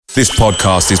This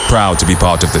podcast is proud to be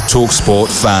part of the TalkSport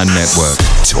Fan Network.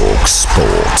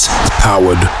 TalkSport.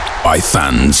 Powered by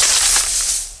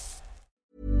fans.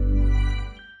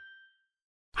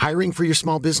 Hiring for your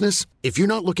small business? If you're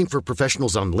not looking for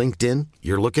professionals on LinkedIn,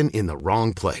 you're looking in the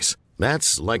wrong place.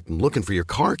 That's like looking for your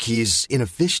car keys in a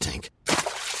fish tank.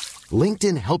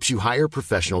 LinkedIn helps you hire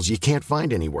professionals you can't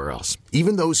find anywhere else,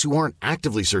 even those who aren't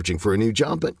actively searching for a new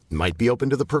job but might be open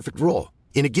to the perfect role.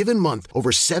 In a given month,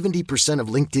 over 70% of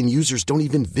LinkedIn users don't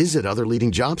even visit other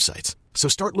leading job sites. So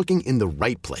start looking in the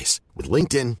right place. With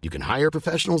LinkedIn, you can hire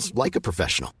professionals like a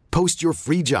professional. Post your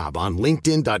free job on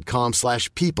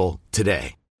linkedin.com/people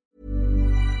today.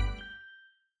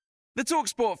 The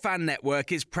TalkSport Fan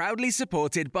Network is proudly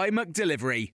supported by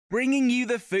McDelivery, bringing you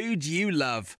the food you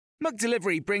love.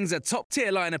 McDelivery brings a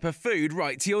top-tier lineup of food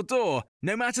right to your door.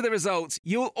 No matter the result,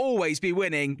 you'll always be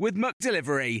winning with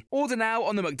McDelivery. Order now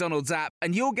on the McDonald's app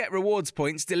and you'll get rewards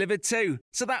points delivered too.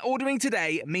 So that ordering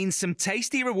today means some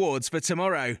tasty rewards for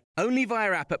tomorrow. Only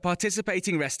via app at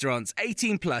participating restaurants.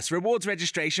 18 plus. Rewards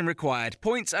registration required.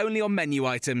 Points only on menu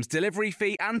items. Delivery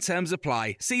fee and terms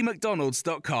apply. See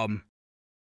mcdonalds.com.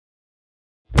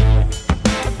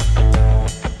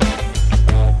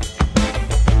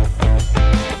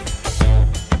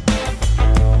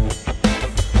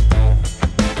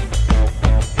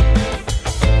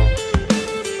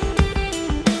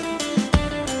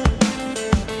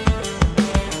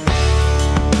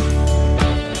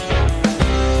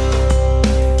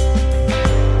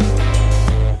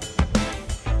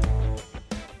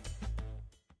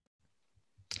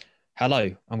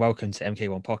 Hello and welcome to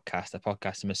MK1 Podcast, a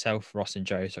podcast of myself, Ross and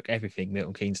Joe, talk everything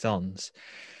Milton Keynes Dons.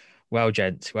 Well,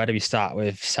 gents, where do we start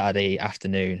with Saturday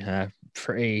afternoon?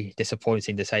 Pretty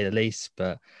disappointing to say the least,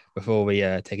 but before we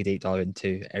take a deep dive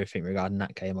into everything regarding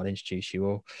that game, I'll introduce you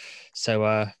all.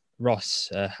 So, Ross,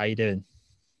 how you doing?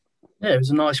 Yeah, it was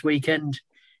a nice weekend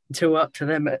until up to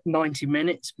them at 90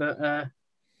 minutes, but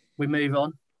we move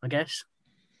on, I guess.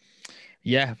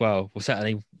 Yeah, well, we'll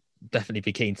certainly definitely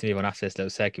be keen to move on after this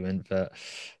little segment, but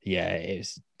yeah, it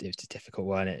was a difficult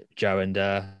one, it, Joe, and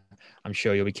I'm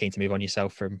sure you'll be keen to move on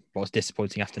yourself from what was a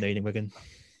disappointing afternoon in Wigan.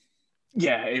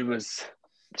 Yeah, it was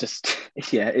just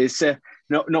it's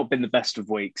not been the best of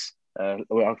weeks. I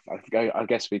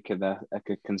guess we can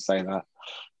say that.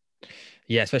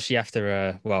 Yeah, especially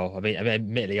after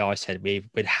admittedly, I said we'd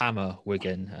hammer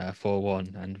Wigan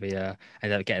 4-1, and we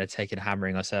ended up taking a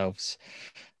hammering ourselves.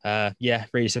 Really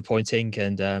disappointing,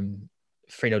 and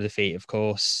 3-0 defeat, of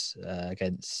course,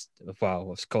 against,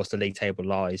 well, of course, the league table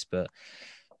lies, but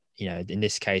you know, in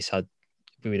this case,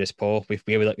 we were just poor.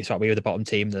 We were the bottom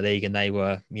team in the league, and they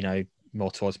were, you know,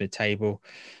 more towards mid-table.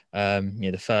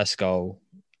 The first goal,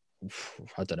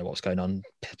 I don't know what's going on.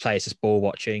 Players just ball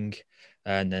watching,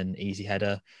 and then easy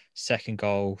header. Second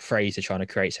goal, Fraser trying to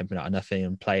create something out of nothing,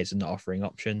 and players are not offering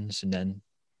options, and then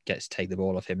gets to take the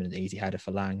ball off him in an easy header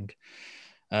for Lang.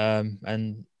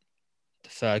 And the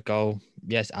third goal,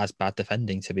 yes, as bad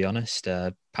defending, to be honest.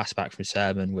 Pass back from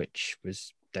Sermon, which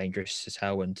was dangerous as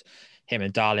hell, and him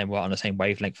and Darlin were on the same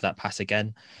wavelength for that pass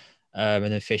again. And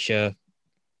then Fisher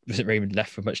wasn't really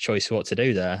left with much choice of what to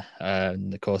do there.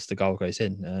 And of course, the goal goes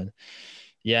in. And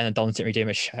the Dons didn't really do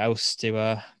much else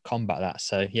to combat that.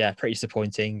 So yeah, pretty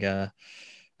disappointing. And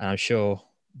I'm sure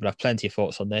we'll have plenty of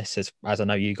thoughts on this, as I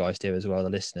know you guys do as well, the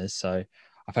listeners. So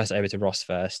I'll pass it over to Ross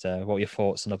first. What were your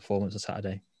thoughts on the performance on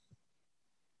Saturday?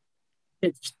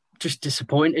 It's just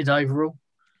disappointed overall.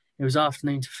 It was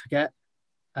afternoon to forget.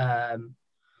 I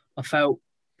felt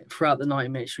throughout the 90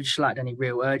 minutes we just lacked any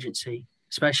real urgency,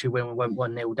 especially when we went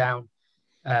 1-0 down.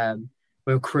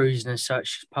 We were cruising as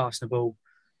such, passing the ball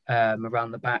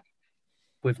around the back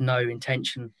with no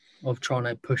intention of trying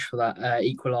to push for that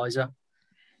equaliser.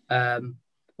 I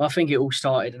think it all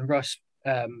started, and Russ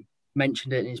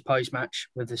mentioned it in his post-match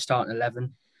with the starting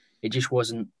 11. It just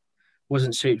wasn't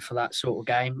suited for that sort of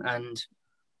game, and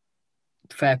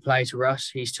fair play to Russ.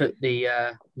 He's took the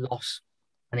loss,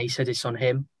 and he said it's on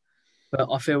him. But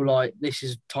I feel like this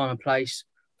is time and place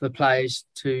for the players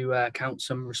to count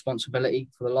some responsibility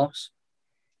for the loss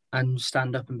and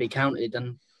stand up and be counted.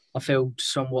 And I feel to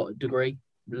somewhat degree,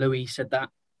 Louis said that.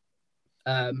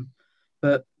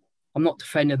 But I'm not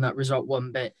defending that result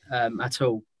one bit at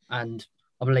all. And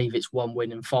I believe it's 1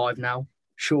 win in 5 now.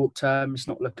 Short term, it's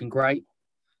not looking great.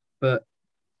 But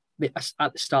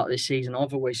at the start of this season,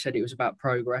 I've always said it was about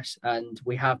progress, and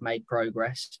we have made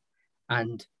progress.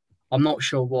 And I'm not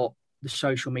sure what the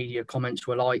social media comments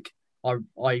were like. I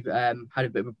had a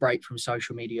bit of a break from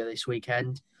social media this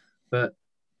weekend, but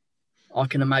I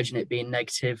can imagine it being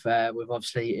negative with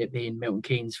obviously it being Milton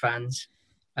Keynes fans.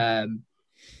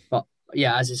 But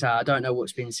yeah, as I say, I don't know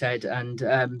what's been said,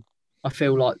 and I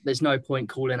feel like there's no point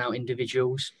calling out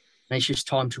individuals. And it's just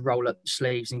time to roll up the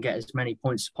sleeves and get as many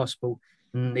points as possible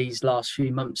in these last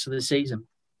few months of the season.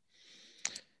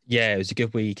 Yeah, it was a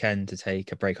good weekend to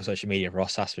take a break on social media for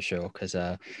us, that's for sure. Because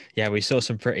yeah, we saw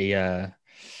some pretty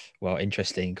well,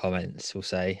 interesting comments, we'll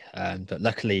say. But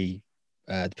luckily,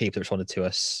 the people that responded to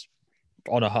us,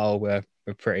 on a whole, were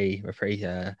pretty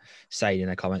sane in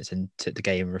their comments and took the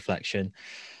game in reflection.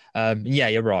 Yeah,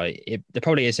 you're right. There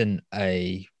probably isn't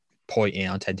a point in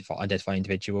identifying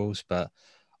individuals, but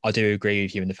I do agree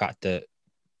with you in the fact that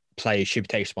players should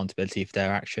take responsibility for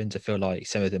their actions. I feel like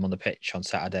some of them on the pitch on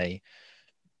Saturday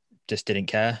just didn't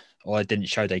care, or didn't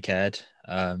show they cared.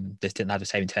 Just didn't have the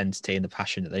same intensity and the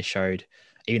passion that they showed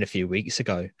even a few weeks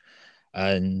ago,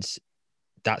 and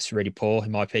that's really poor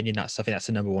in my opinion. I think that's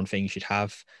the number one thing you should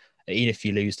have. Even if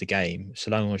you lose the game,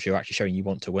 so long as you're actually showing you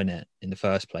want to win it in the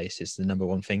first place, is the number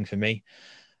one thing for me.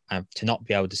 And to not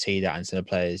be able to see that in some of the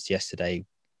players yesterday,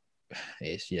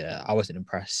 I wasn't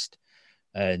impressed.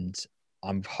 And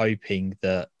I'm hoping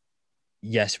that,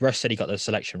 yes, Russ said he got the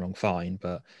selection wrong, fine,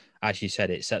 but as you said,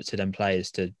 it's up to them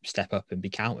players to step up and be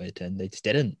counted, and they just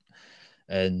didn't.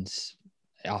 And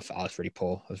I was really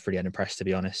poor. I was really unimpressed, to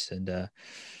be honest. And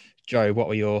Joe, what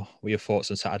were your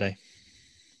thoughts on Saturday?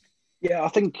 Yeah, I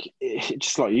think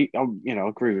just like you, I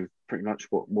agree with pretty much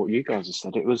what you guys have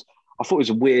said. I thought it was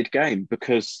a weird game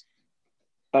because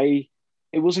it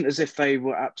wasn't as if they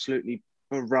were absolutely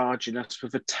barraging us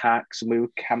with attacks and we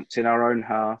were camped in our own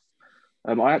half.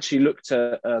 I actually looked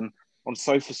at on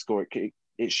SofaScore.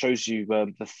 It shows you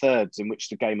the thirds in which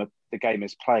the game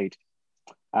is played,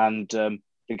 and the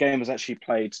game was actually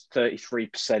played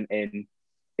 33%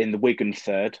 in the Wigan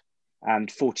third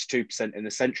and 42% in the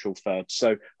Central third.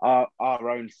 So our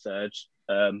own third,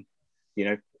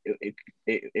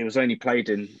 it was only played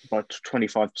in by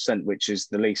 25%, which is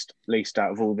the least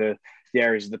out of all the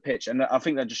areas of the pitch. And I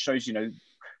think that just shows,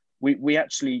 we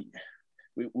actually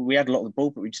we had a lot of the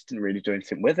ball, but we just didn't really do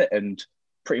anything with it. And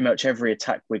pretty much every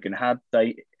attack Wigan had,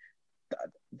 they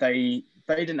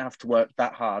didn't have to work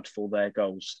that hard for their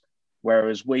goals,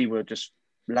 whereas we were just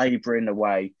labouring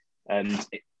away, and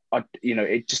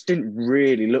it just didn't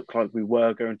really look like we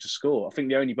were going to score. I think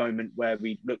the only moment where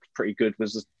we looked pretty good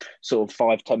was the sort of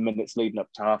 5-10 minutes leading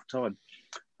up to half time.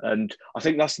 And I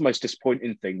think that's the most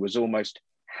disappointing thing, was almost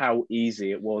how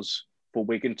easy it was for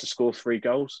Wigan to score 3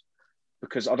 goals,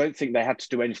 because I don't think they had to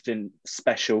do anything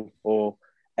special or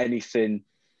anything,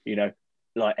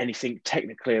 like anything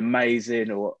technically amazing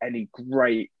or any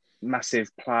great massive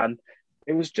plan.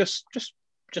 It was just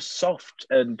soft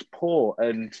and poor,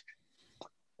 and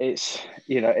it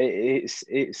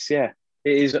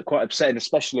is quite upsetting,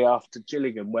 especially after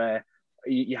Gillingham, where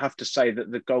you have to say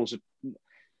that the goals are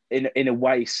in a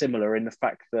way similar in the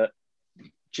fact that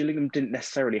Gillingham didn't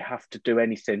necessarily have to do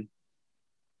anything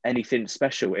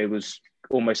special. It was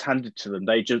almost handed to them.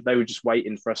 They were just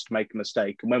waiting for us to make a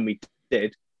mistake, and when we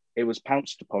did, it was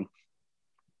pounced upon.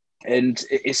 And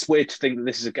it's weird to think that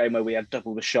this is a game where we had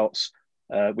double the shots.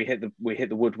 We hit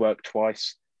the woodwork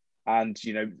twice, and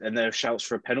and there are shouts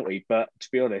for a penalty. But to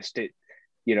be honest, like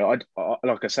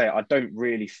I say, I don't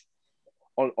really.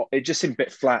 It just seemed a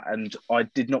bit flat, and I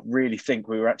did not really think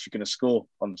we were actually going to score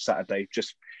on Saturday.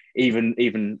 Just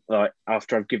even like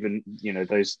after I've given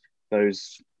those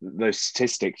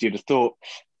statistics, you'd have thought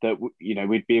that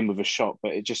we'd be in with a shot,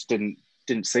 but it just didn't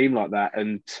seem like that,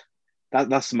 and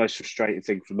that's the most frustrating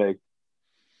thing for me.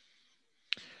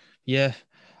 Yeah,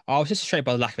 I was just frustrated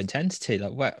by the lack of intensity.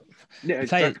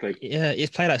 Exactly.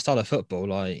 It's playing that style of football.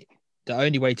 Like, the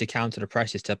only way to counter the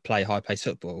press is to play high-paced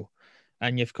football,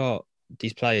 and you've got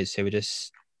these players who are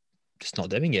just not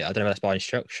doing it. I don't know if that's by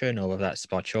instruction or whether that's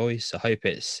by choice. I hope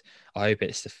it's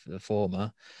the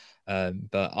former.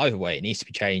 But either way, it needs to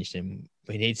be changed, and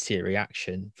we need to see a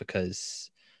reaction, because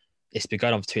it's been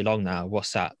going on for too long now.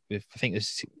 What's that? I think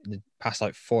there's the past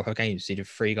 4 or 5 games, either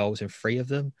 3 goals in 3 of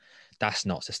them. That's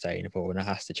not sustainable, and it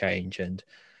has to change. And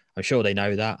I'm sure they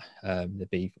know that. They'd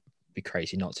be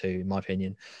crazy not to, in my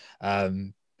opinion.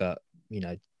 But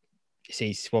it's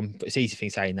easy thing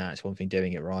saying that. It's one thing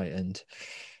doing it, right? And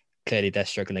clearly they're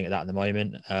struggling at that at the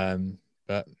moment.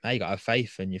 But you got to have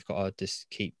faith, and you've got to just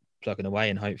keep plugging away,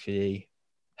 and hopefully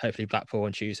Blackpool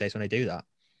on Tuesdays when they do that.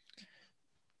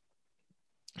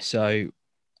 So,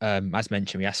 as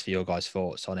mentioned, we asked for your guys'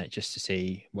 thoughts on it, just to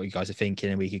see what you guys are thinking,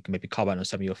 and we could maybe comment on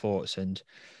some of your thoughts, and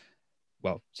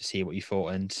to see what you thought.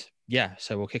 And yeah,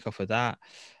 so we'll kick off with that.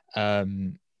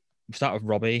 We'll start with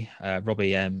Robbie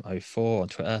M04 on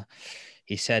Twitter.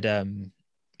 He said,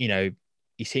 he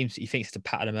thinks it's a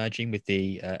pattern emerging with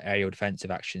the aerial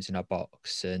defensive actions in our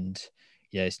box, and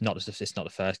yeah, it's not the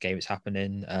first game it's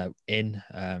happening in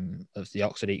of the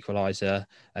Oxford equaliser,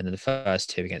 and then the first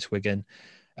two against Wigan.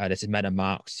 This is men and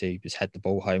marks to just head the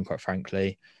ball home, quite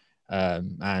frankly.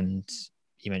 And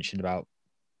you mentioned about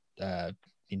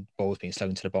balls being slung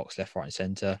into the box, left, right, and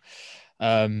centre.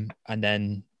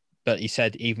 But he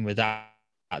said even with that,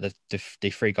 the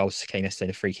three goals came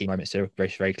yesterday, the three key moments, they were very,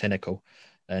 very clinical.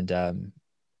 And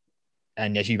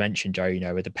as you mentioned,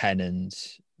 Joe, with the pen and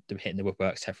the hitting the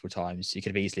woodwork several times, you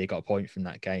could have easily got a point from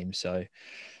that game. So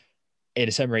in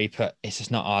a summary, put it's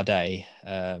just not our day.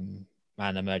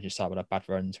 And emerging side will have bad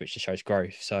runs, which just shows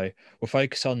growth. So we'll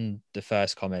focus on the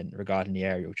first comment regarding the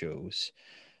aerial duels.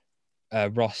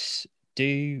 Ross,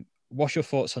 what's your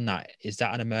thoughts on that? Is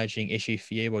that an emerging issue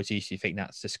for you, or do you think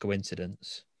that's just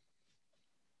coincidence?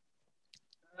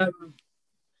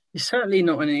 It's certainly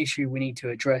not an issue we need to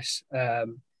address,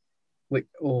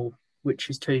 which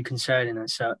is too concerning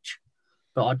as such.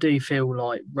 But I do feel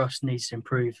like Russ needs to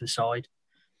improve the side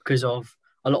because of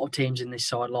a lot of teams in this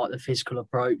side like the physical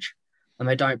approach, and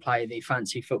they don't play the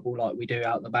fancy football like we do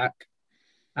out the back.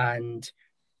 And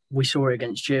we saw it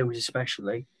against Gills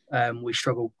especially. We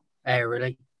struggle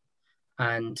aerially.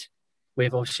 And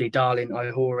with obviously Darling,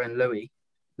 O'Hora and Louis.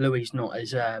 Louis not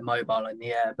as mobile in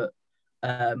the air, but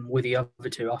with the other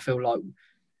two, I feel like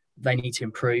they need to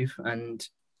improve. And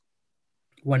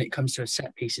when it comes to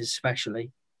set pieces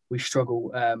especially, we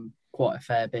struggle quite a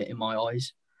fair bit in my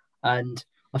eyes. And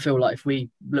I feel like if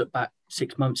we look back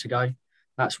 6 months ago,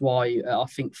 that's why I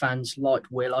think fans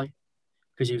liked Willow,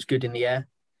 because he was good in the air.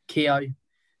 Keogh,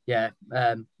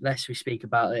 less we speak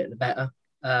about it, the better.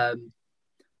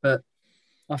 But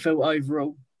I feel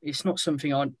overall, it's not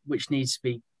something which needs to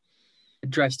be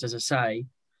addressed, as I say.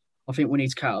 I think we need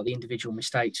to cut out the individual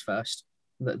mistakes first.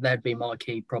 That'd be my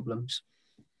key problems.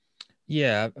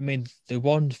 Yeah, I mean, the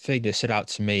one thing that stood out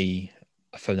to me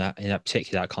from that, in that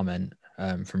particular comment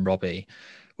from Robbie,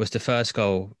 was the first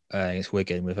goal against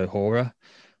Wigan with O'Hora.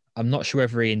 I'm not sure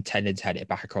whether he intended to head it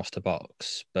back across the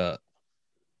box, but,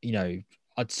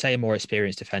 I'd say a more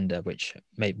experienced defender, which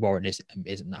Warren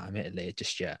isn't that, admittedly,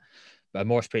 just yet, but a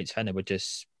more experienced defender would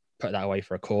just put that away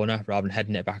for a corner rather than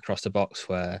heading it back across the box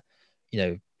where,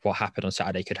 what happened on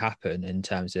Saturday could happen in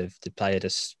terms of the player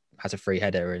just has a free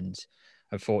header, and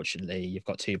unfortunately you've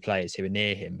got two players who are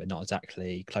near him but not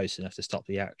exactly close enough to stop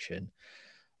the action.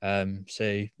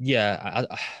 It's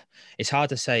hard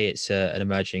to say it's an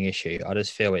emerging issue. I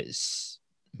just feel it's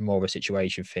more of a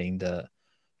situation thing that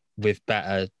with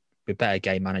better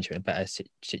game management and better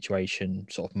situation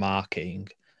sort of marking,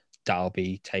 that'll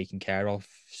be taken care of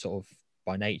sort of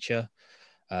by nature.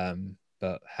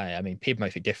 But hey, I mean, people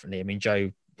might think differently. I mean,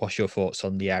 Joe, what's your thoughts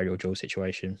on the aerial duel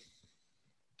situation?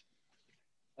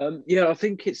 I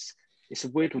think it's a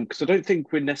weird one because I don't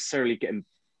think we're necessarily getting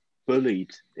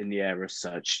bullied in the air as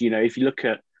such. If you look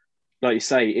at, like you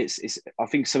say, it's I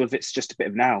think some of it's just a bit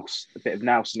of nous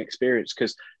and experience,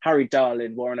 because Harry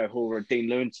Darling, Warren O'Hora, and Dean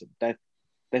Lewington,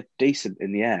 they're decent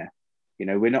in the air.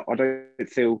 We're not. I don't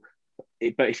feel.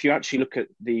 But if you actually look at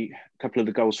the couple of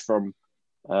the goals from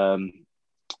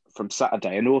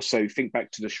Saturday, and also think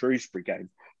back to the Shrewsbury game,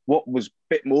 what was a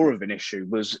bit more of an issue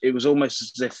was it was almost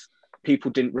as if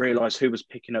people didn't realise who was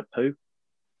picking up who,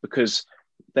 because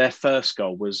their first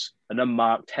goal was an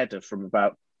unmarked header from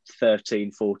about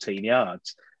 13, 14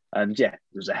 yards. And it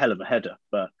was a hell of a header.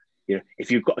 But,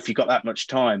 if you've got that much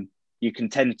time, you can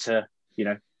tend to,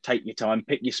 take your time,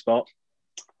 pick your spot.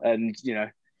 And,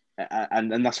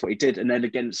 and that's what he did. And then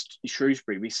against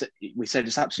Shrewsbury, we said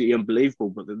it's absolutely unbelievable,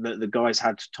 but the guys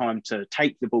had time to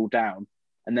take the ball down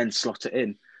and then slot it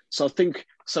in. So I think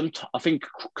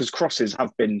because crosses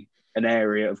have been an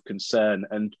area of concern,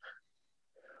 and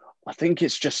I think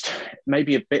it's just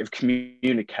maybe a bit of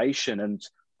communication. And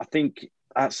I think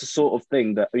that's the sort of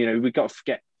thing that, we can't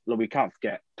forget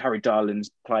Harry Darling's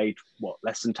played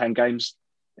less than 10 games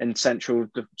in centre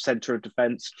of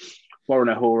defence. Warren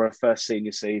O'Hora, first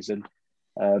senior season.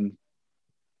 And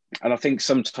I think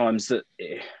sometimes that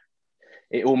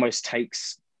it almost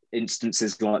takes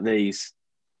instances like these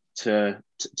to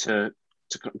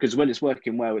because when it's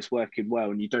working well,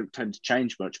 and you don't tend to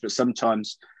change much. But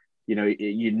sometimes,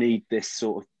 you need this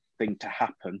sort of thing to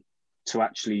happen to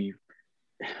actually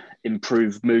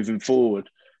improve moving forward.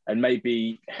 And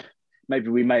maybe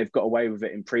we may have got away with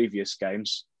it in previous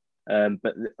games,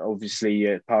 but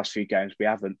obviously past few games we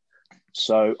haven't.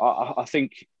 So I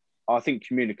think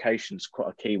communication is quite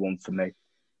a key one for me.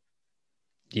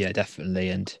 Yeah, definitely.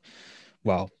 And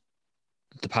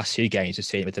the past few games we've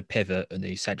seen with the pivot and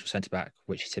the central centre back,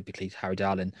 which is typically Harry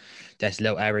Darling, there's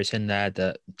little errors in there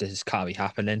that this can't be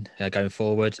happening going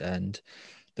forward. And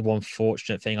the one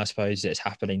fortunate thing, I suppose, that's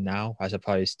happening now, as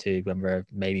opposed to when we're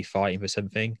maybe fighting for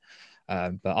something.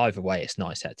 But either way, it's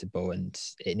not acceptable, and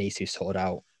it needs to be sorted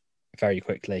out very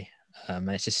quickly. And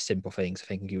it's just simple things. I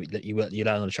think you learn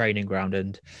on the training ground,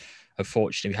 and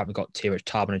unfortunately, we haven't got too much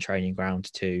time on the training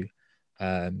ground to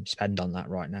spend on that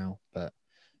right now. But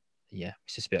yeah,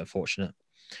 it's just a bit unfortunate.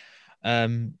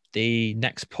 The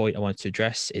next point I wanted to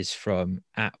address is from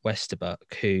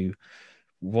 @Westerbuck, who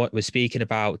was speaking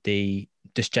about the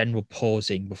just general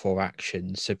pausing before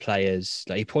action. So players,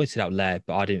 like he pointed out Laird,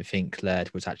 but I didn't think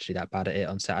Laird was actually that bad at it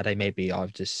on Saturday. Maybe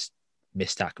I've just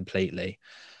missed that completely.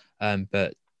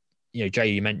 But Jay,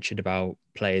 you mentioned about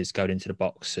players going into the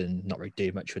box and not really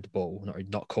doing much with the ball,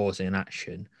 not causing an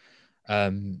action.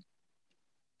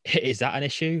 Is that an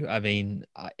issue? I mean,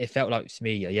 it felt like to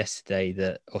me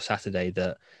yesterday or Saturday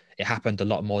that it happened a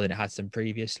lot more than it had done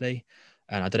previously.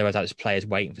 And I don't know whether that was players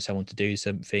waiting for someone to do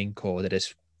something, or they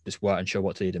just weren't sure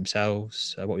what to do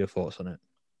themselves. What were your thoughts on it?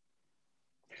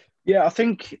 Yeah, I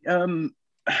think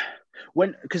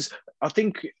because I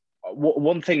think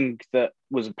one thing that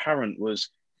was apparent was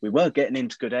we were getting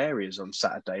into good areas on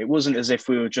Saturday. It wasn't as if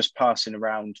we were just passing it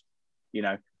around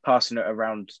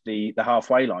the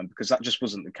halfway line, because that just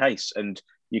wasn't the case. And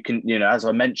you can, as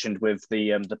I mentioned with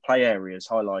the play areas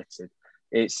highlighted,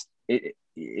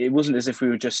 it wasn't as if we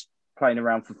were just playing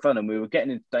around for fun, and we were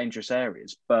getting into dangerous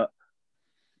areas. But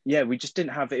yeah, we just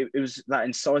didn't have it. It was that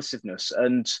incisiveness.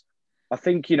 And I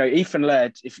think, Ethan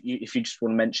Laird, if you just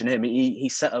want to mention him, he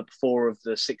set up 4 of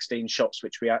the 16 shots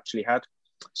which we actually had.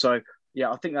 So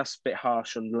yeah, I think that's a bit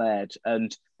harsh on Laird,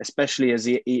 and especially as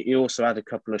he also had a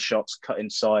couple of shots cut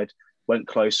inside, went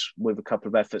close with a couple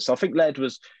of efforts. So I think Laird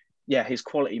was, his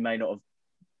quality may not have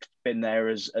been there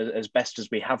as best as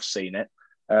we have seen it,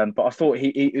 but I thought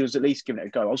he was at least giving it a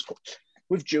go.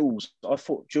 With Jules, I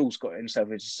thought Jules got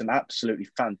himself into some absolutely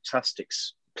fantastic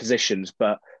positions,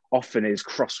 but often his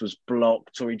cross was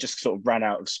blocked, or he just sort of ran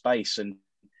out of space and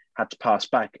had to pass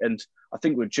back. And I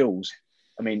think with Jules,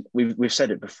 I mean, we've said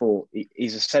it before,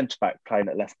 he's a centre-back playing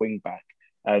at left wing-back.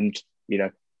 And,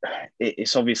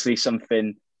 it's obviously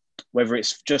something, whether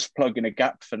it's just plugging a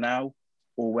gap for now,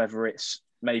 or whether it's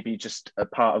maybe just a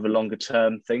part of a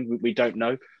longer-term thing, we don't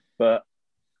know. But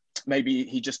maybe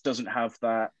he just doesn't have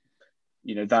that,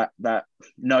 that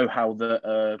know-how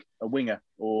that a winger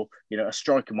or, a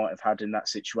striker might have had in that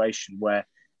situation where,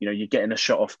 you're getting a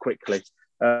shot off quickly.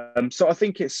 So I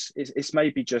think it's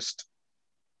maybe just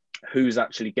who's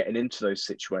actually getting into those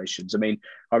situations. I mean,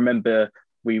 I remember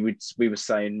we were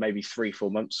saying maybe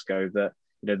 3-4 months ago that,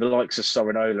 the likes of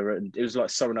Sorinola, and it was like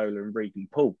Sorinola and Regan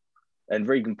Poole. And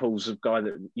Regan Poole's a guy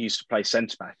that used to play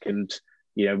centre-back. And,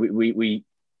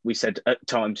 we said at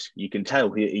times you can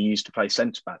tell he used to play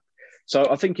centre-back. So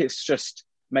I think it's just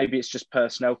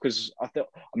personnel, because I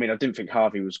didn't think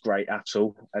Harvey was great at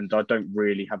all, and I don't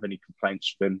really have any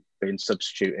complaints with him being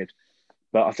substituted.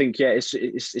 But I think it's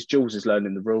Jules is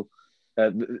learning the role,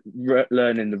 and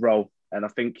I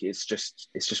think it's just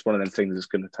one of them things that's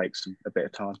going to take a bit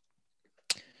of time.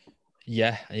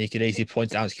 Yeah, and you could easily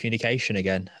point out communication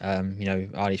again.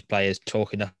 Are these players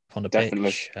talking up on the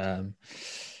pitch?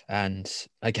 And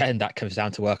again, that comes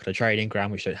down to work on a training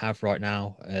ground, which we don't have right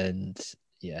now. And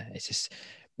yeah, it's just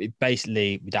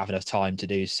basically we don't have enough time to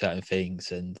do certain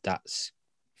things, and that's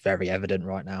very evident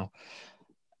right now.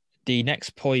 The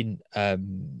next point I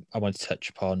wanted to touch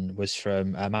upon was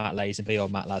from Matt Lazenby, or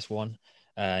Matt Las1,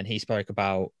 and he spoke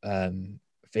about, in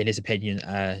his opinion,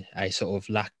 a sort of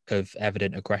lack of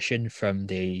evident aggression from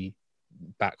the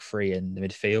back three in the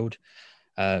midfield.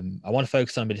 I want to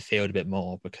focus on midfield a bit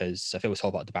more, because I feel we've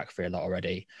talked about the back three a lot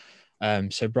already.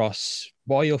 So, Ross,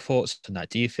 what are your thoughts on that?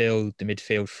 Do you feel the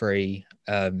midfield three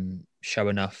show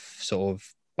enough sort of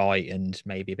bite and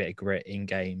maybe a bit of grit in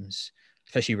games,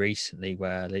 especially recently,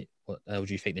 where do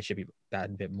you think they should be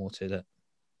adding a bit more to that?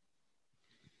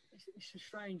 It's a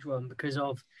strange one, because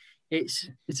it's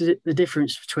the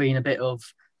difference between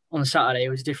on Saturday, it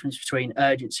was a difference between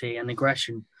urgency and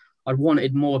aggression. I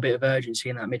wanted a bit of urgency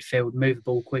in that midfield, move the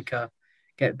ball quicker,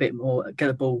 get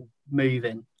the ball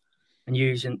moving, and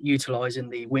utilising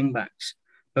the wing backs.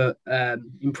 But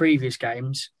in previous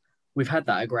games, we've had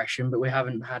that aggression, but we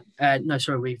haven't had.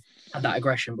 We've had that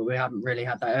aggression, but we haven't really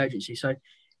had that urgency. So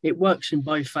it works in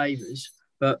both favours.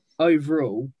 But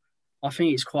overall, I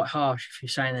think it's quite harsh if you're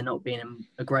saying they're not being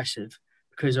aggressive,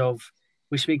 because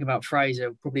we speak about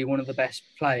Fraser, probably one of the best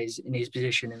players in his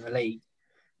position in the league.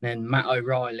 Then Matt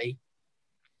O'Reilly,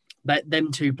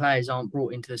 them two players aren't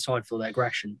brought into the side for their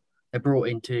aggression. They're brought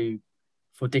into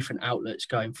for different outlets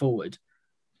going forward.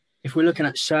 If we're looking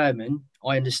at Sermon,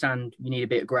 I understand you need a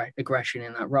bit of aggression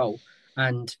in that role.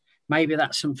 And maybe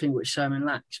that's something which Sermon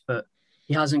lacks, but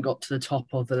he hasn't got to the top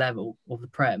of the level of the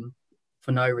Prem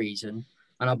for no reason.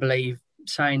 And I believe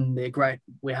saying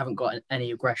we haven't got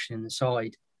any aggression in the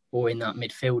side or in that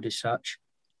midfield as such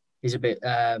is a bit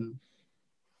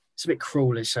it's a bit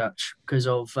cruel as such, because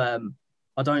of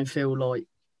I don't feel like,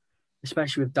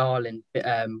 especially with Darling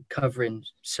covering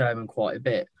Sermon quite a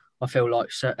bit, I feel like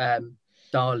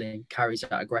Darling carries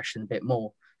that aggression a bit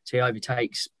more, so he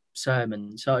overtakes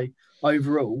Sermon. So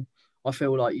overall, I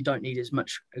feel like you don't need as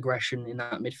much aggression in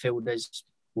that midfield as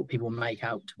what people make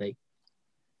out to be.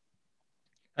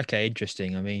 Okay,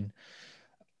 interesting. I mean,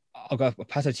 I'll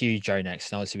pass it to you, Joe,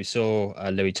 next. And obviously, we saw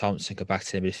Louis Thompson go back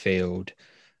to the midfield,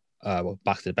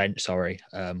 back to the bench,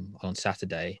 on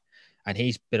Saturday. And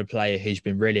he's been a player who's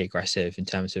been really aggressive in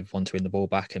terms of wanting to win the ball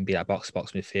back and be that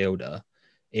box-to-box midfielder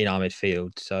in our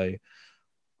midfield. So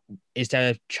is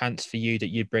there a chance for you that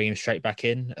you'd bring him straight back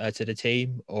in to the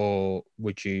team, or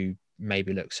would you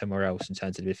maybe look somewhere else in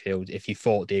terms of the midfield if you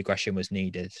thought the aggression was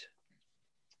needed?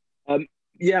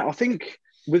 Yeah, I think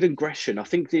with aggression, I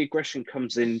think the aggression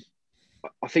comes in.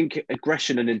 I think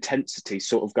aggression and intensity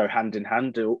sort of go hand in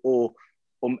hand,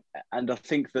 and I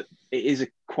think that it is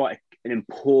quite an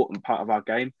important part of our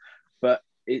game. But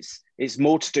it's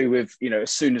more to do with,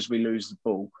 as soon as we lose the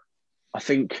ball, I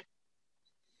think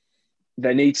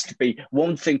there needs to be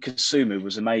one thing. Kasumu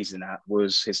was amazing at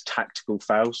was his tactical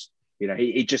fouls.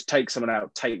 He just takes someone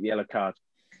out, take the yellow card,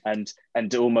 and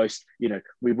almost,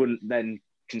 we wouldn't then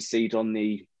concede on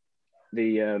the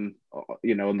on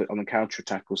the counter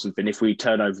attack or something if we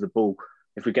turn over the ball,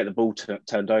 if we get the ball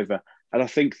turned over. And I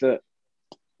think that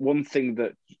one thing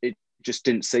that it just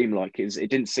didn't seem like is it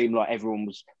didn't seem like everyone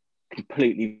was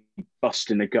completely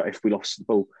busting the gut if we lost the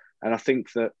ball. And I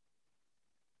think that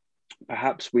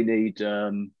perhaps we need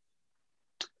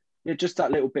just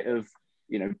that little bit of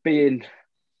being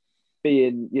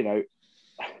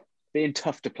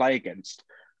tough to play against,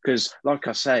 because like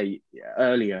I say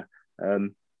earlier,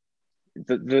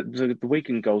 the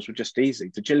Wigan goals were just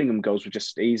easy. The Gillingham goals were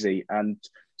just easy. And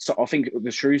so I think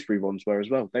the Shrewsbury ones were as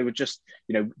well. They were just,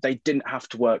 they didn't have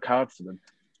to work hard for them.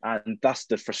 And that's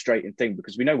the frustrating thing,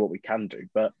 because we know what we can do.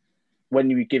 But when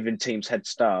you're giving teams head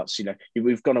starts,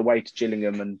 we've gone away to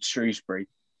Gillingham and Shrewsbury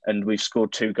and we've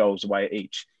scored 2 goals away at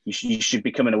each. You should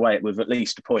be coming away with at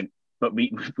least a point. But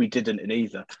we didn't in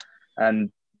either.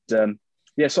 And so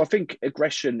I think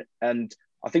aggression, and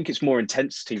I think it's more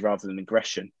intensity rather than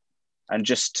aggression. And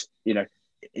just, to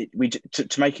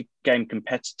make a game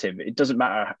competitive, it doesn't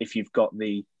matter if you've got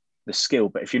the skill,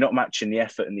 but if you're not matching the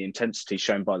effort and the intensity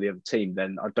shown by the other team,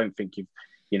 then I don't think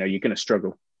you're going to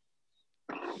struggle.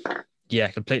 Yeah,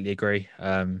 completely agree.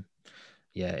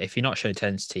 If you're not showing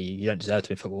intensity, you don't deserve to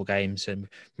win football games. And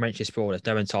mentioned before, there's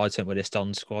no entitlement with this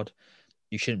Don squad.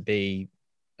 You shouldn't be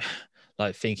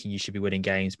thinking you should be winning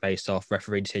games based off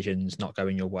referee decisions not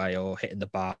going your way or hitting the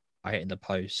bar, hitting the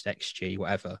post, XG,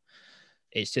 whatever.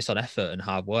 It's just on effort and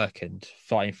hard work and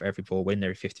fighting for every ball, win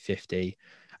every 50-50. And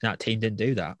that team didn't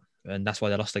do that. And that's why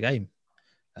they lost the game.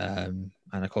 And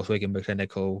of course, Wigan were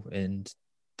clinical and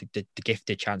the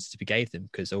gifted chances we gave them,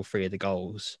 because all 3 of the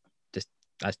goals, just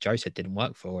as Joe said, didn't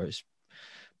work for. It's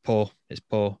poor.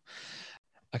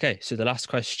 Okay, so the last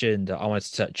question that I wanted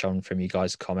to touch on from you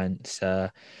guys' comments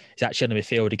is actually on the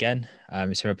midfield again.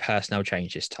 It's from a personnel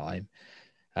change this time.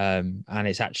 And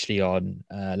it's actually on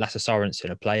Lasse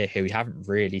Sorensen, a player who we haven't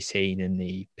really seen in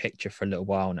the picture for a little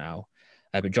while now.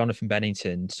 But Jonathan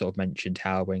Bennington sort of mentioned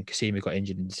how when Kasima got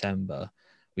injured in December,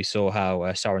 we saw how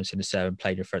Sorensen and Sermon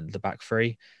played in front of the back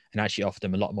 3 and actually offered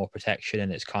them a lot more protection,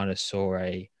 and it's kind of saw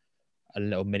a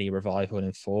little mini revival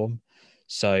in form.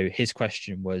 So his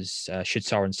question was, should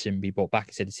Sorensen be brought back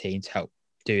into the team to help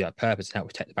do that purpose and help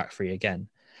protect the back 3 again?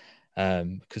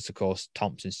 Because of course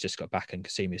Thompson's just got back and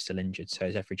Kasima is still injured, so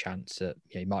there's every chance that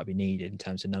he might be needed in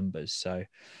terms of numbers. So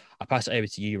I'll pass it over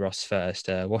to you, Ross, first.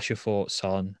 What's your thoughts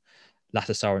on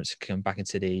Lasse Sorensen coming back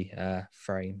into the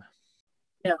frame?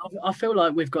 Yeah, I feel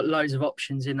like we've got loads of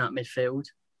options in that midfield.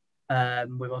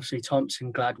 With obviously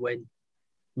Thompson, Gladwin,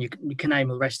 you can name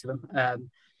the rest of them.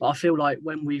 But I feel like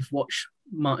when we've watched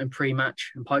Martin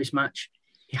pre-match and post-match,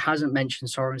 he hasn't mentioned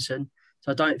Sorensen,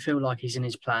 so I don't feel like he's in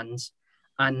his plans.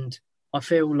 And I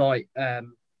feel like,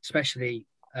 especially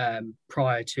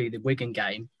prior to the Wigan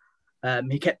game,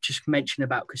 he kept just mentioning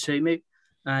about Kasumu.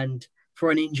 And for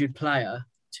an injured player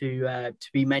to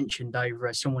be mentioned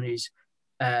over someone who's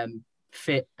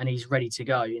fit and he's ready to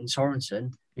go in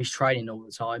Sorensen, who's training all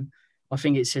the time, I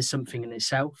think it says something in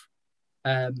itself.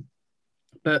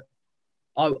 But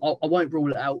I won't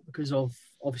rule it out, because of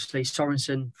obviously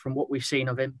Sorensen, from what we've seen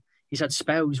of him, he's had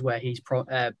spells where he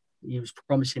was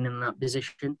promising in that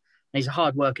position. he's a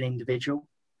hard-working individual.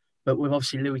 But with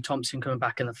obviously Louis Thompson coming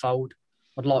back in the fold,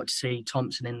 I'd like to see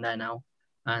Thompson in there now.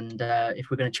 And if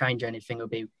we're going to change anything, it'll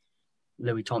be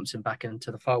Louis Thompson back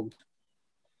into the fold.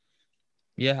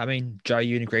 Yeah, I mean, Joe,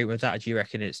 you agree with that? Do you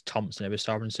reckon it's Thompson over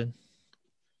Sorensen?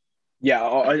 Yeah,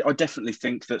 I definitely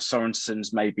think that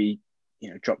Sorensen's maybe,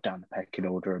 dropped down the pecking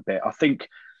order a bit. I think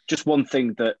just one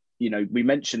thing that, we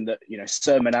mentioned that,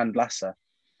 Sermon and Lasser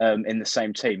in the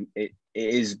same team, it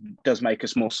does make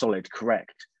us more solid,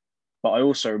 correct. But I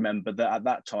also remember that at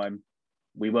that time,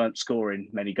 we weren't scoring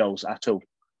many goals at all.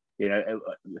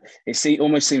 It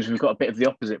almost seems we've got a bit of the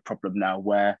opposite problem now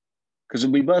where, because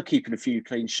we were keeping a few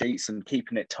clean sheets and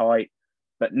keeping it tight,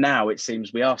 but now it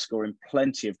seems we are scoring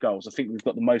plenty of goals. I think we've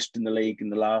got the most in the league in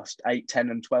the last 8, 10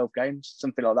 and 12 games,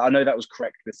 something like that. I know that was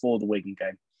correct before the Wigan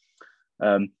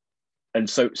game. And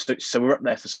so we're up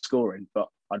there for scoring, but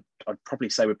I'd probably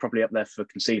say we're probably up there for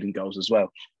conceding goals as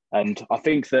well. And I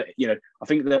think that,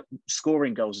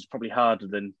 scoring goals is probably harder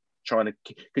than trying to,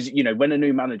 because, when a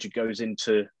new manager goes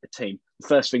into a team, the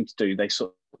first thing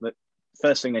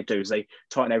they do is they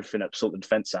tighten everything up, sort the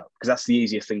defence out, because that's the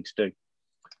easier thing to do.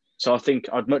 So I think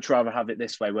I'd much rather have it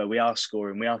this way, where we are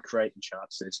scoring, we are creating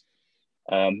chances,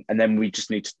 and then we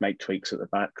just need to make tweaks at the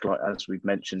back, like as we've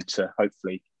mentioned, to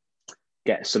hopefully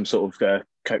get some sort of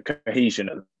cohesion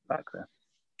at the back there.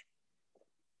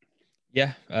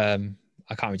 Yeah,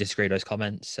 I can't really disagree with those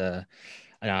comments. And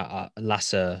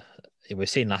Lasser, we've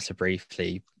seen Lasser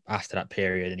briefly after that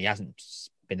period, and he hasn't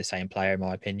been the same player, in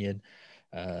my opinion.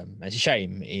 It's a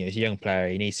shame. He's a young player.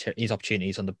 He needs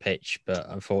opportunities on the pitch, but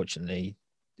unfortunately,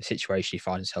 the situation he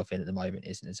finds himself in at the moment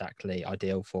isn't exactly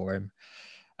ideal for him.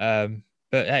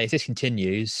 But hey, if this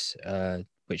continues,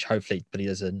 which hopefully but he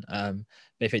doesn't,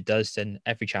 but if it does, then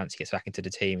every chance he gets back into the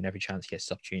team and every chance he gets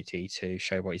the opportunity to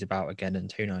show what he's about again,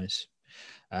 and who knows.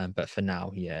 But for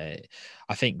now, yeah,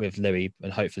 I think with Louis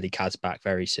and hopefully Kaz back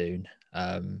very soon,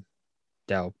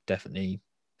 they'll definitely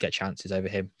get chances over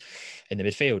him in the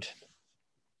midfield.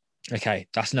 Okay,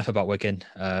 that's enough about Wigan.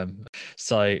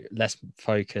 So let's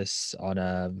focus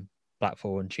on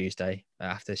Blackpool on Tuesday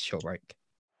after this short break.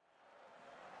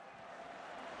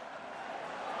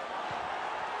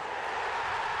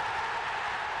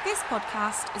 This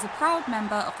podcast is a proud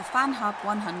member of the FanHub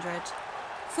 100.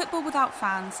 Football without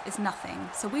fans is nothing,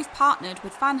 so we've partnered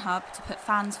with FanHub to put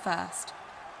fans first.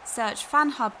 Search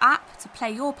FanHub app to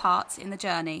play your part in the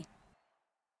journey.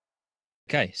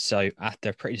 Okay, so after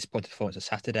a pretty disappointing performance on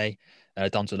Saturday,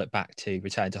 Dons will look back to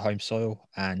return to home soil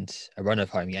and a run of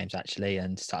home games, actually,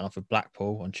 and starting off with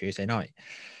Blackpool on Tuesday night.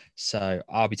 So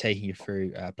I'll be taking you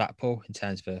through Blackpool in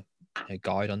terms of a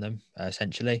guide on them,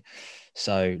 essentially.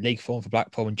 So league form for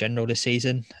Blackpool in general this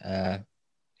season,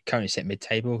 currently sit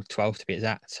mid-table, 12th to be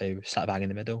exact, so slap bang in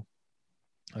the middle.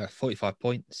 45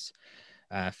 points,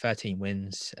 13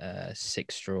 wins,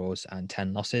 6 draws and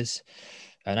 10 losses.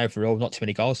 And overall, not too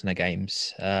many goals in their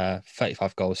games.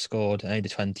 35 goals scored, and only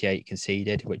 28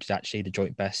 conceded, which is actually the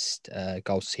joint best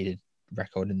goals conceded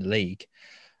record in the league,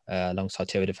 alongside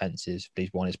 2 defences. I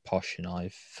believe one is Posh, and I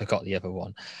forgot the other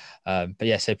one. But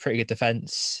yeah, so pretty good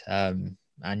defence.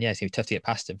 And yeah, it's going to be tough to get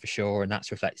past them for sure, and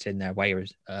that's reflected in their away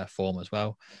form as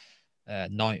well.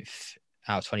 9th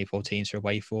out of 24 teams for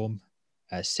away form,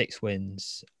 6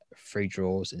 wins, 3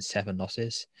 draws and 7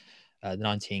 losses.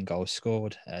 19 goals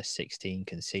scored, 16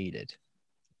 conceded.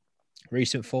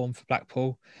 Recent form for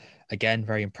Blackpool, again,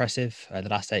 very impressive. The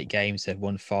last 8 games, they've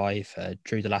won 5,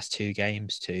 drew the last 2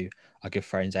 games to our good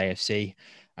friends AFC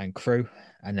and Crewe,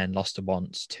 and then lost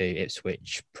once to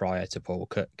Ipswich prior to Paul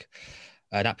Cook.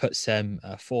 That puts them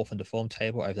 4th in the form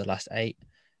table over the last 8,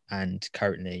 and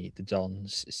currently the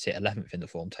Dons sit 11th in the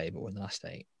form table in the last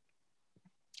 8.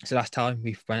 So last time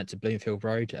we went up to Bloomfield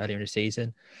Road earlier in the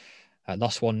season,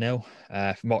 lost 1-0.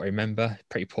 From what I remember,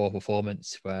 pretty poor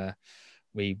performance where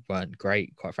we weren't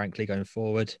great, quite frankly, going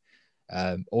forward.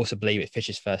 Also believe it's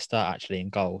Fisher's first start actually in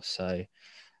goal.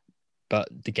 But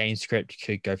the game script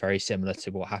could go very similar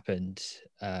to what happened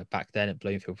back then at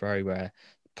Bloomfield Road, where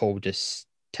Paul just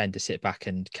tend to sit back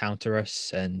and counter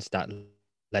us, and that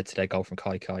led to their goal from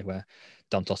Kai, where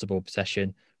Dom lost the ball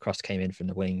possession, cross came in from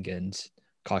the wing, and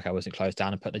Kai wasn't closed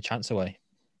down and put the chance away.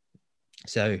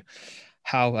 So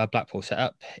how Blackpool set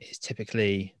up is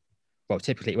typically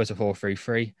it was a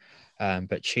 4-3-3,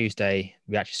 but Tuesday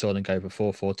we actually saw them go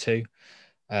for 4-4-2.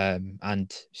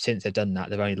 And since they've done that,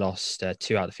 they've only lost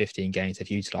 2 out of the 15 games they've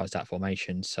utilised that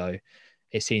formation. So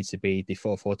it seems to be the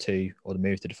 4-4-2 or the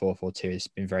move to the 4-4-2 has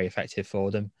been very effective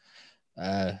for them.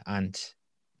 And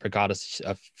regardless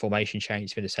of formation change,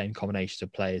 it's been the same combinations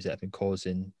of players that have been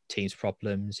causing teams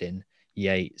problems in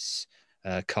Yates,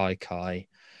 Kai,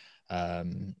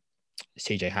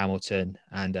 CJ Hamilton,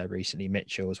 and recently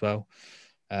Mitchell as well.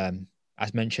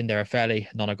 As mentioned, they're a fairly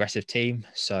non-aggressive team,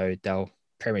 so they'll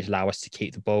pretty much allow us to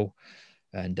keep the ball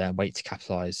and wait to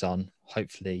capitalise on,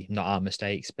 hopefully, not our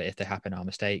mistakes, but if they happen, our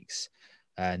mistakes.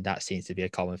 And that seems to be a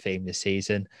common theme this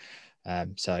season.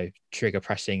 So trigger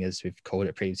pressing, as we've called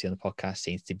it previously on the podcast,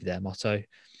 seems to be their motto.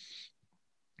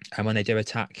 And when they do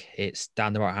attack, it's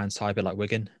down the right-hand side, a bit like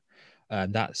Wigan.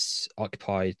 That's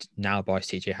occupied now by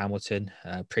CJ Hamilton.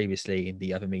 Previously, in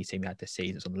the other meeting we had this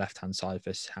season, it was on the left-hand side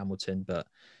versus Hamilton. But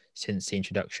since the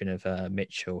introduction of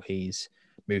Mitchell, he's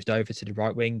moved over to the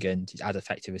right wing, and he's as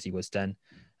effective as he was then.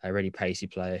 A really pacey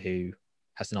player who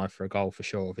has an eye for a goal for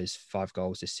sure, of his 5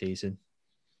 goals this season.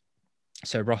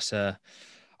 So Ross, I'll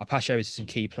pass you over to some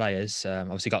key players.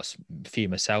 Obviously got a few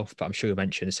myself, but I'm sure you'll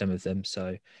mention some of them.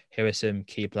 So here are some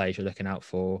key players you're looking out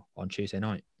for on Tuesday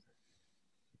night.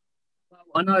 Well,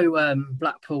 I know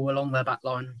Blackpool along their back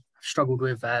line have struggled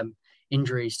with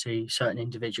injuries to certain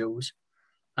individuals.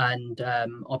 And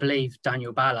I believe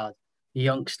Daniel Ballard, the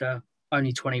youngster,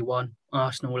 only 21,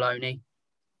 Arsenal only,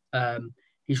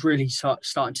 he's really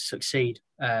starting to succeed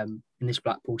in this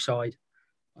Blackpool side.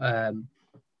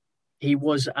 He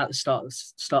was at the start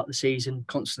of the season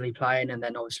constantly playing, and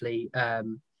then obviously I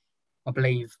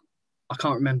believe, I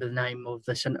can't remember the name of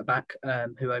the centre back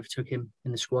who overtook him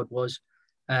in the squad was,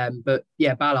 but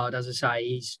yeah, Ballard, as I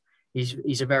say,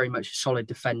 he's a very much solid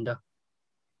defender.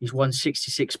 He's won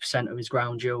 66% of his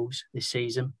ground duels this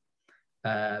season.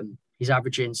 He's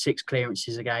averaging 6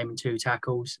 clearances a game and 2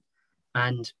 tackles,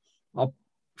 and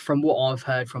from what I've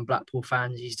heard from Blackpool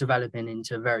fans, he's developing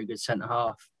into a very good centre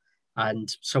half,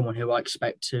 and someone who I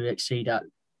expect to exceed at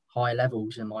high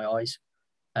levels in my eyes.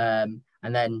 And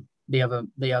then the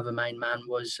other main man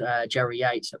was Jerry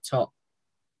Yates up top,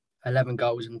 11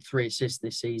 goals and 3 assists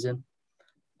this season.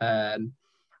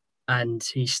 And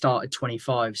he started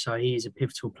 25, so he is a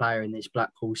pivotal player in this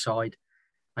Blackpool side,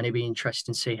 and it'd be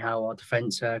interesting to see how our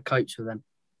defence copes with them.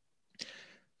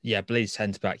 Yeah, I believe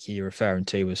centre-back you're referring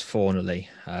to was Fornelly,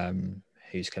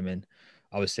 who's come in.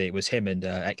 Obviously, it was him and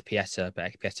Ekpieta,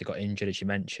 but Ekpieta got injured, as you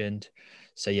mentioned.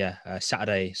 So, yeah,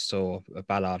 Saturday saw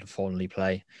Ballard and Fornelly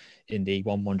play in the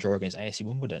 1-1 draw against AFC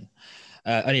Wimbledon.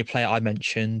 Only player I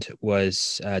mentioned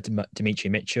was Dimitri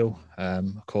Mitchell,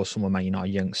 of course, former Man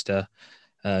United youngster.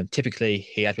 Typically,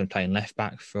 he had been playing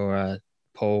left-back for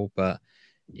Paul, but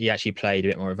he actually played a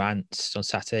bit more advanced on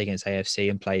Saturday against AFC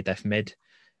and played left mid,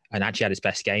 and actually had his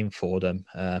best game for them.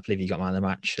 I believe he got man of the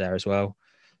match there as well.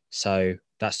 So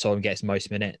that saw him get his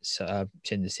most minutes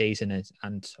in the season,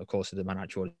 and of course, the man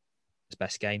actually his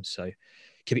best game. So it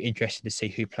could be interesting to see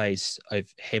who plays over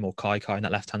him or Kai in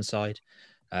that left-hand side.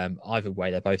 Either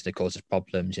way, they're both the cause of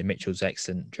problems. And Mitchell's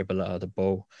excellent dribbler of the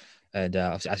ball. And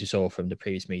as we saw from the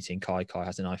previous meeting, Kai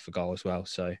has an eye for goal as well.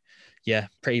 So, yeah,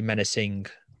 pretty menacing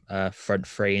front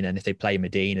three. And then if they play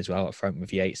Medine as well up front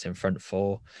with Yates and front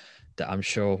 4, that I'm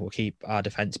sure will keep our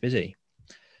defence busy.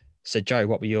 So, Joe,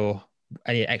 what were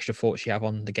any extra thoughts you have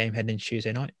on the game heading into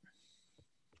Tuesday night?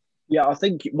 Yeah, I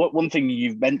think one thing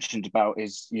you've mentioned about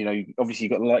is, obviously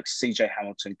you've got the likes of CJ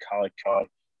Hamilton, Kai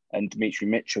and Dimitri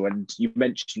Mitchell. And you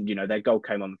mentioned, their goal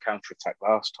came on the counter-attack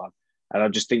last time. And I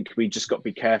just think we just got to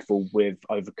be careful with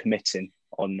overcommitting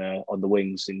on the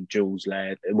wings in Jules,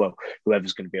 Laird, well,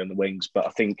 whoever's going to be on the wings. But I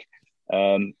think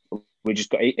we just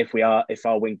got, if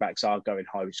our wing backs are going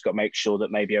high, we just got to make sure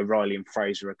that maybe O'Reilly and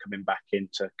Fraser are coming back in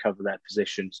to cover their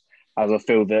positions. As I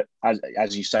feel that,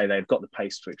 as you say, they've got the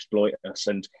pace to exploit us,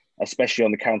 and especially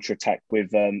on the counter attack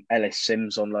with Ellis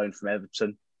Sims on loan from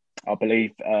Everton, I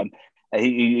believe.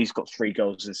 He's got 3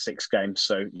 goals in 6 games,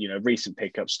 so recent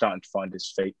pickup, starting to find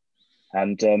his feet.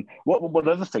 And what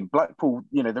other thing? Blackpool,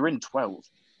 they're in 12th,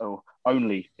 or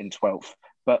only in 12th.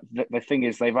 But the thing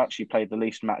is, they've actually played the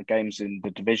least amount of games in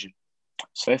the division.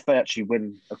 So if they actually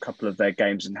win a couple of their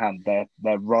games in hand,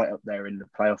 they're right up there in the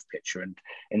playoff picture. And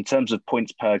in terms of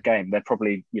points per game, they're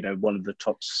probably one of the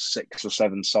top 6 or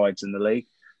 7 sides in the league.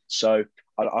 So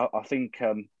I think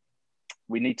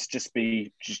we need to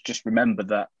just remember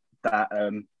that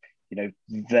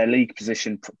their league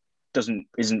position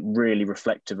isn't really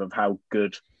reflective of how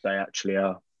good they actually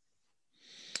are.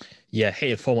 Yeah,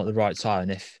 hitting form at the right time.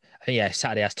 And I think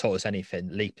Saturday has taught us anything.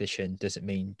 League position doesn't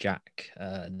mean jack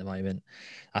at the moment,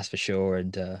 that's for sure.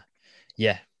 And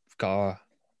we've got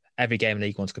every game in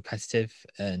League One's competitive,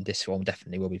 and this one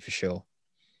definitely will be for sure.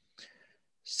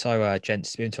 So,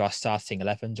 gents, moving to our starting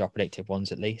 11s, our predicted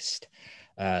ones at least.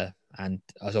 And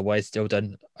as always, still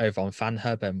done over on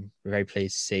FanHub, and we're very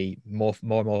pleased to see more and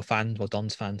more fans, more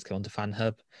Dons fans come onto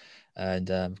FanHub. And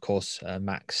of course,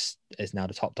 Max is now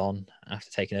the top Don after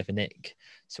taking over Nick.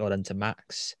 So well done to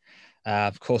Max.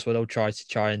 Of course, we'll all try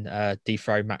and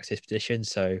dethrone Max's position.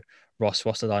 So, Ross,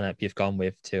 what's the lineup you've gone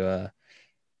with to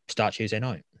start Tuesday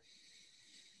night?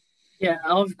 Yeah,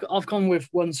 I've gone with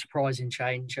one surprising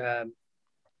change, and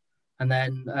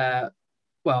then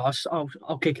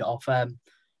I'll kick it off.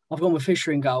 I've gone with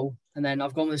Fisher in goal, and then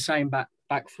I've gone with the same back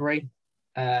three.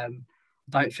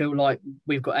 Don't feel like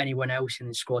we've got anyone else in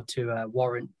the squad to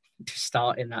warrant to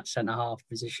start in that centre half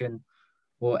position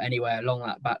or anywhere along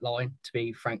that back line, to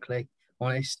be frankly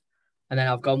honest. And then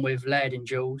I've gone with Laird and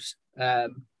Jules.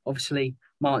 Obviously,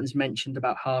 Martin's mentioned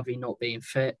about Harvey not being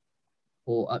fit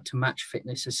or up to match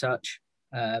fitness as such.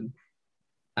 And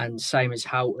same as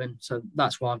Houghton. So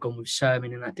that's why I've gone with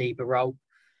Sermon in that deeper role.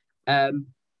 I'm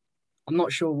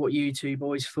not sure what you two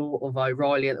boys thought of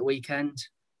O'Reilly at the weekend.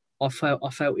 I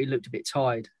felt he looked a bit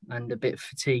tired and a bit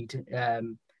fatigued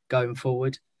going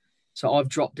forward. So I've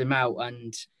dropped him out,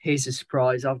 and here's a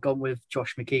surprise. I've gone with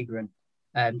Josh McEachran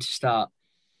to start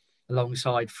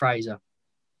alongside Fraser.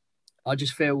 I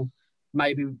just feel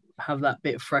maybe have that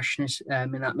bit of freshness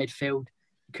in that midfield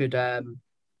could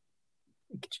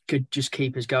just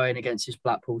keep us going against this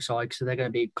Blackpool side, because they're going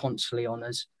to be constantly on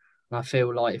us. And I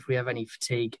feel like if we have any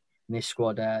fatigue in this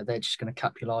squad, they're just going to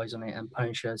capitalise on it and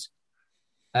punish us.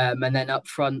 And then up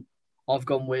front, I've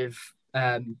gone with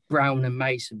Brown and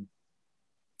Mason.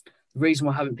 The reason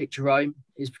why I haven't picked Jerome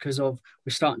is because we're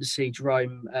starting to see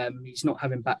Jerome, he's not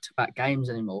having back-to-back games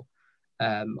anymore.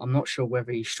 I'm not sure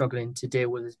whether he's struggling to deal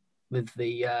with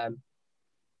the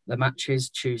matches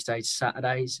Tuesdays,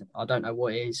 Saturdays. I don't know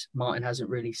what it is. Martin hasn't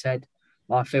really said.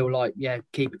 But I feel like,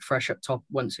 keep it fresh up top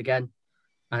once again.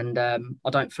 And I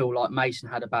don't feel like Mason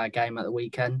had a bad game at the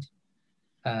weekend,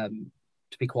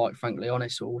 to be quite frankly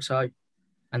honest also.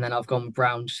 And then I've gone with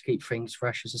Brown just to keep things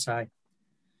fresh, as I say.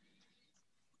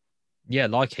 Yeah,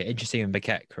 like it. Interesting in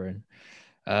McEachran.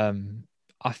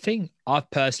 I think I'll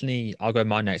go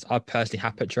mine next. I personally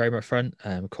have put Jerome up front.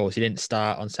 Of course, he didn't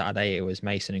start on Saturday. It was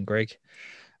Mason and Grigg.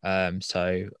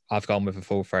 So I've gone with a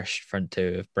full fresh front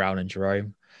two of Brown and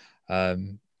Jerome.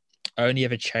 Only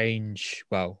ever change.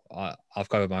 Well, I've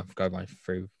go mine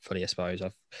through fully, I suppose.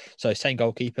 So same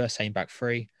goalkeeper, same back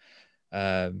three,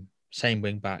 same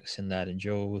wing backs in Laird and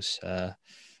Jules.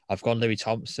 I've gone Louis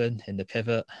Thompson in the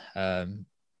pivot.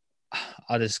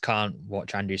 I just can't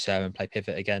watch Andrew Sermon play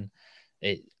pivot again.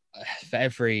 For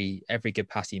every good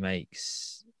pass he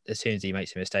makes, as soon as he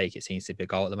makes a mistake, it seems to be a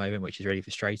goal at the moment, which is really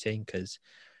frustrating because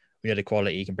we know the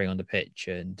quality he can bring on the pitch,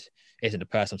 and it isn't a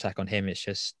personal attack on him. It's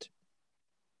just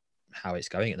how it's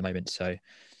going at the moment. So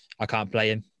I can't play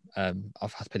him.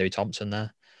 I've had to put Louis Thompson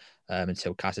there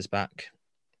until Cass is back.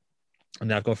 And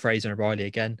then I've got Fraser and O'Reilly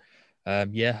again. I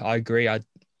agree. I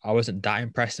wasn't that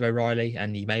impressed with O'Reilly,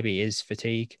 and he maybe is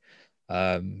fatigue.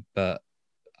 But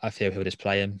I feel he'll just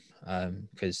play him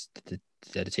because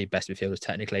they're the two best midfielders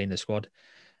technically in the squad.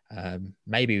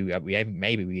 Maybe we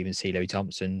even see Louis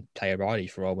Thompson play O'Reilly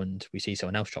for all, and we see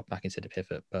someone else drop back into the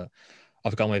pivot. But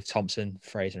I've gone with Thompson,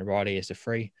 Fraser, and O'Reilly as the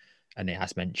three, and it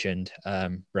has mentioned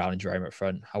Brown and Jerome up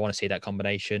front. I want to see that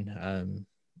combination, and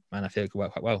I feel it could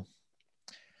work quite well.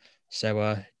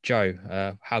 So,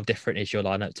 Joe, how different is your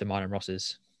lineup to mine and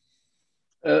Ross's?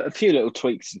 A few little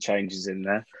tweaks and changes in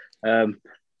there.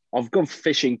 I've gone for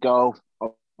Fish in goal.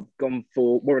 I've gone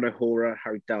for Warren O'Hora,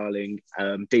 Harry Darling,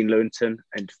 Dean Lewington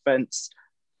in defence.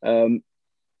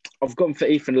 I've gone for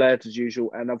Ethan Laird as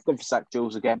usual, and I've gone for Zach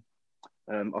Jules again.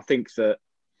 I think that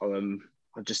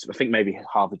I think maybe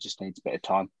Harvard just needs a bit of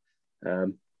time.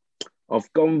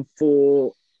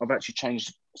 I've actually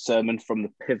changed Sermon from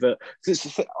the pivot.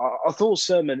 I thought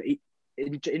Sermon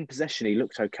in possession he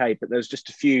looked okay, but there's just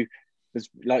a few.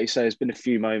 Like you say, there's been a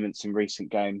few moments in recent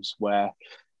games where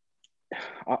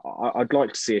I'd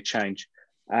like to see a change,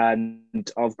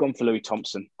 and I've gone for Louis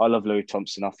Thompson. I love Louis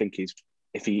Thompson. I think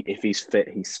if he's fit,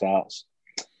 he starts.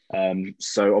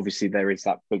 So obviously there is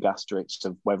that big asterisk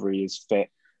of whether he is fit,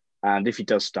 and if he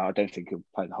does start, I don't think he'll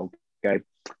play the whole game.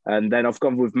 And then I've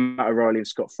gone with Matt O'Reilly and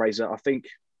Scott Fraser. I think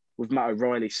with Matt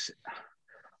O'Reilly,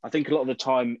 I think a lot of the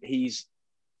time he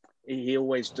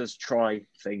always does try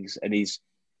things, and he's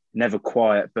never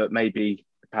quiet, but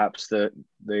perhaps the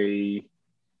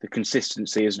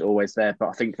consistency isn't always there. But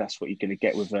I think that's what you're going to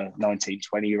get with a 19,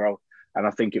 20-year-old. And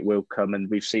I think it will come. And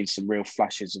we've seen some real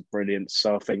flashes of brilliance.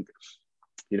 So I think,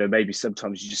 maybe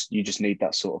sometimes you just need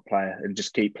that sort of player and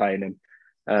just keep playing him.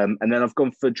 And then I've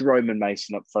gone for Jerome and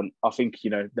Mason up front. I think,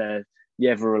 they're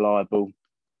ever reliable.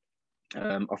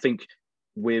 I think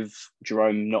with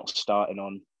Jerome not starting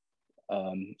on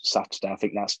Saturday, I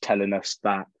think that's telling us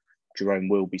that Jerome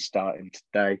will be starting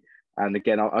today. And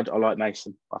again, I like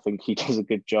Mason. I think he does a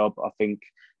good job. I think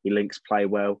he links play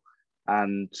well.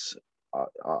 And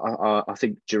I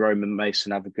think Jerome and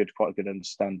Mason have quite a good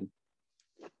understanding.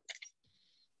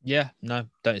 Yeah, no,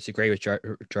 don't disagree with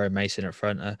Jerome Mason up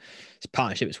front. It's a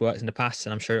partnership that's worked in the past,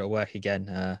 and I'm sure it'll work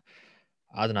again.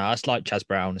 I don't know. I just like Chaz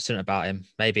Brown. There's something about him.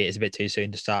 Maybe it's a bit too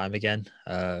soon to start him again,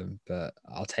 but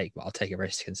I'll take a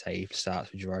risk and say he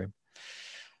starts with Jerome.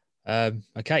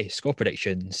 Okay, score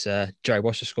predictions. Joe,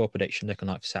 what's the score prediction looking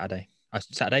like for Saturday?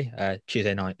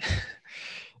 Tuesday night.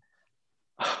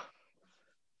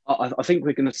 I think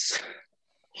we're going to...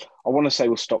 I want to say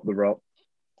we'll stop the rot.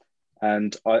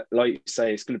 And like you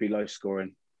say, it's going to be low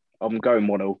scoring. I'm going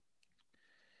 1-0.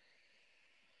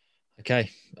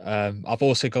 Okay. I've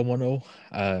also gone 1-0.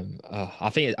 I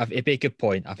think it'd be a good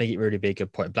point. I think it really be a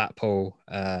good point. Blackpool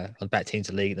are the better team in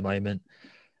the league at the moment.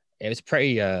 It was a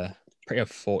pretty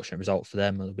unfortunate result for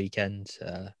them on the weekend.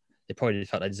 They probably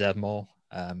felt they deserved more,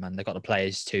 and they've got the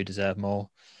players to deserve more.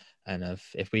 And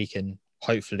if we can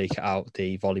hopefully cut out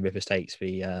the volume of mistakes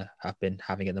we have been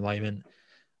having at the moment,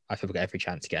 I think we've got every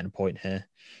chance to get a point here.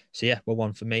 So yeah,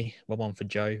 1-1 for me, 1-1 for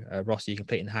Joe. Ross, are you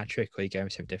completing the hat trick, or are you going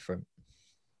with something different?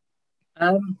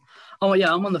 I'm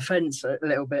on the fence a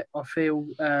little bit. I feel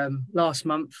last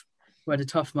month we had a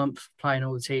tough month playing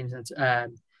all the teams in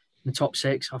the top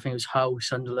six. I think it was Hull,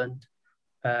 Sunderland,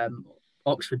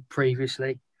 Oxford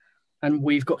previously, and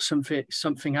we've got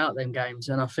something out of them games.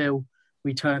 And I feel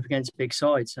we turn up against big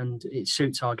sides, and it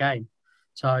suits our game.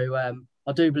 So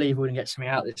I do believe we're going to get something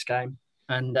out of this game.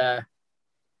 And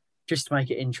just to make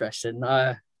it interesting,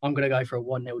 I'm going to go for a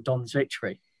 1-0 Dons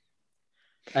victory.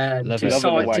 To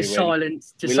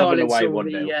silence all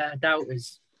the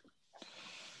doubters.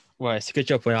 Well, it's a good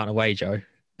job we aren't away, Joe.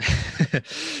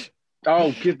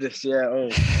 Oh, goodness, yeah. Oh,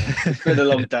 it's been a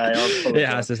long day. It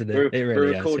has, isn't it?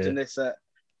 We're recording this at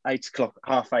 8:00,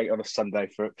 8:30 on a Sunday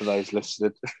for those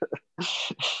listening.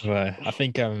 Well, I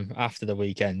think after the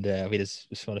weekend, we just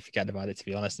want to forget about it, to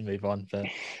be honest, and move on. But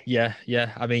yeah.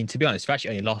 I mean, to be honest, we've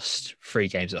actually only lost 3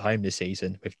 games at home this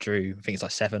season. We've drew, I think it's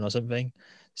like 7 or something.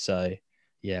 So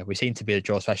yeah, we seem to be the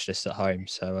draw specialists at home.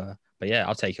 So, but yeah,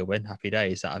 I'll take a win. Happy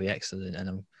days. That'll be excellent.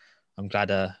 And I'm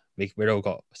glad we've all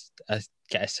got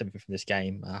get us something from this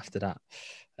game after that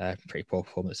pretty poor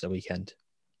performance at the weekend.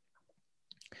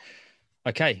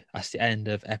 Okay, that's the end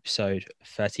of episode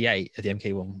 38 of the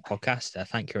MK1 podcast.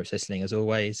 Thank you for listening as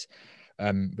always.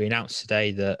 We announced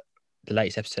today that the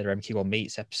latest episode of MK1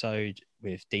 Meets episode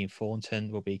with Dean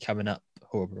Thornton will be coming up,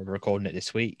 or we're recording it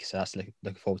this week. So that's looking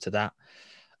forward to that.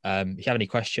 If you have any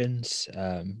questions,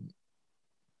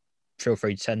 feel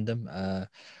free to send them.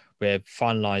 We're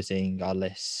finalising our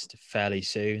list fairly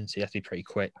soon, so you have to be pretty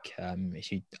quick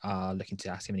if you are looking to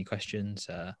ask him any questions.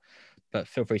 But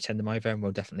feel free to send them over, and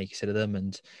we'll definitely consider them,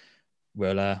 and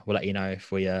we'll let you know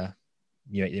if we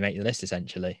you make the list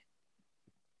essentially.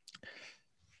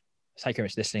 Thank you very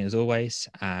much for listening as always,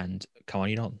 and come on,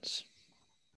 you Dons.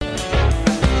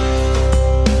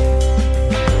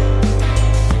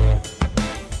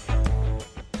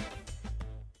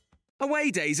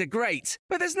 Away days are great,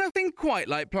 but there's nothing quite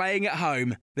like playing at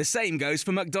home. The same goes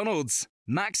for McDonald's.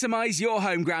 Maximise your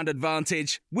home ground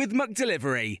advantage with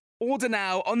McDelivery. Order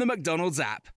now on the McDonald's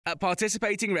app. At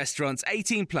participating restaurants,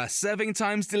 18 plus serving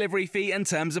times, delivery fee and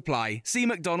terms apply. See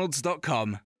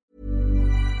mcdonalds.com.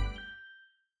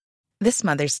 This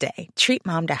Mother's Day, treat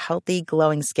mom to healthy,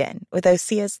 glowing skin with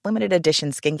Osea's limited edition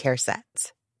skincare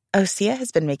sets. Osea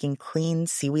has been making clean,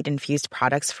 seaweed-infused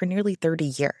products for nearly 30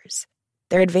 years.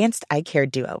 Their advanced eye care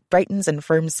duo brightens and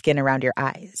firms skin around your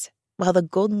eyes, while the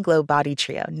Golden Glow Body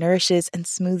Trio nourishes and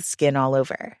smooths skin all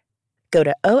over. Go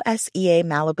to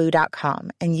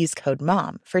OSEAMalibu.com and use code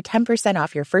MOM for 10%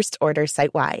 off your first order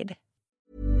site-wide.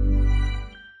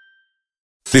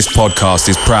 This podcast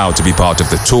is proud to be part of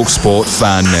the TalkSport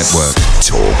Fan Network.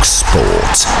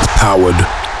 TalkSport. Powered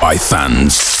by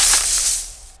fans.